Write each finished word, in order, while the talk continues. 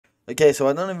Okay, so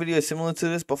I've done a video similar to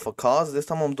this, but for cars, this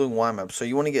time I'm doing Y maps. So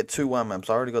you want to get two Y maps.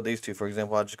 I already got these two. For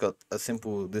example, I just got a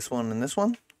simple this one and this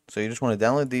one. So you just want to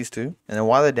download these two. And then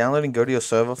while they're downloading, go to your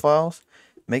server files.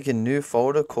 Make a new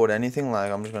folder called anything.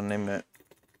 Like, I'm just going to name it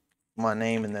my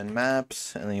name and then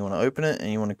maps. And then you want to open it. And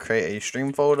you want to create a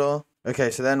stream folder. Okay,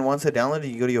 so then once they're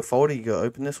downloaded, you go to your folder. You go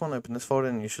open this one, open this folder.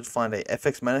 And you should find a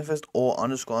fx manifest or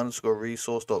 __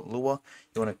 resource.lua.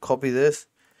 You want to copy this.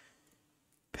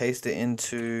 Paste it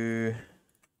into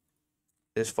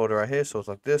this folder right here, so it's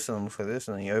like this, and it looks like this,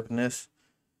 and then you open this.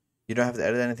 You don't have to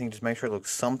edit anything, just make sure it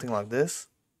looks something like this.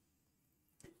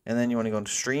 And then you want to go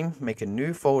into stream, make a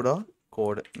new folder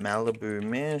called Malibu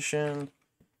Mansion,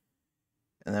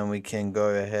 and then we can go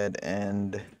ahead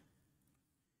and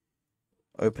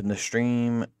open the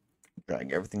stream,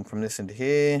 drag everything from this into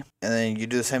here, and then you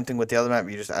do the same thing with the other map.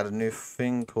 You just add a new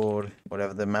thing called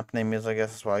whatever the map name is, I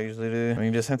guess that's what I usually do. I mean,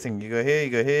 you do the same thing. You go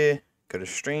here, go to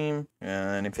stream,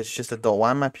 and if it's just a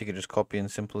 .1 map, you can just copy and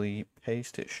simply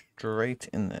paste it straight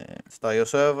in there. Start your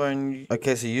server, and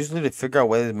okay, so usually to figure out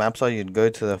where these maps are, you'd go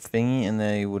to the thingy, and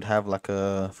then you would have like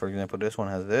a, for example, this one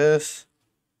has this,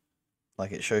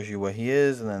 like it shows you where he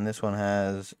is, and then this one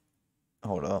has,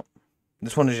 hold up.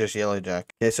 This one is just yellow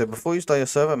jack. Okay, so before you start your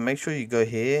server, make sure you go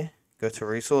here, go to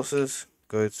resources,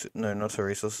 go to, no, not to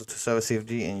resources, to server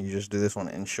CFG, and you just do this one,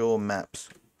 ensure maps,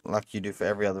 like you do for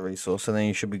every other resource, and then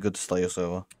you should be good to start your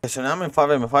server. Okay, so now I'm in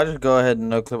FiveM. If I just go ahead and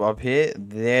no clip up here,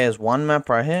 there's one map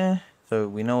right here, so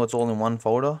we know it's all in one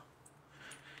folder.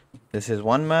 This is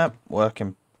one map,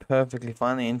 working perfectly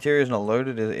fine. The interior is not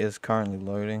loaded, it is currently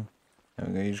loading. There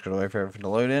we go, you just gotta wait for everything to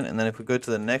load in, and then if we go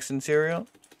to the next interior,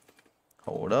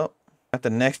 hold up. At the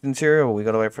next interior, we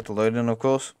gotta wait for it to load in, of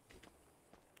course.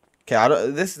 Okay,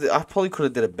 I probably could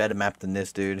have did a better map than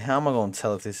this, dude. How am I gonna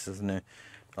tell if this is new?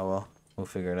 Oh well, we'll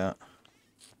figure it out.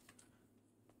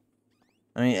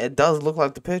 I mean, it does look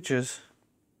like the pictures.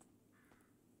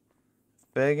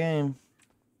 Fair game.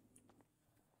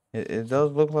 It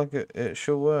does look like it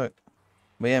should work.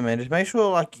 But yeah, man, just make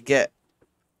sure like you get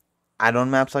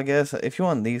add-on maps, I guess. If you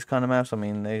want these kind of maps, I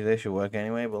mean, they should work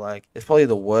anyway. But like, it's probably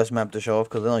the worst map to show off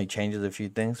because it only changes a few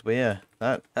things. But yeah,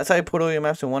 that's how you put all your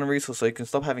maps in one resource, so you can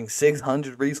stop having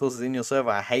 600 resources in your server.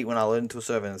 I hate when I load into a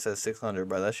server and it says 600,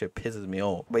 bro. That shit pisses me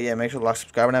off. But yeah, make sure to like,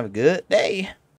 subscribe, and have a good day.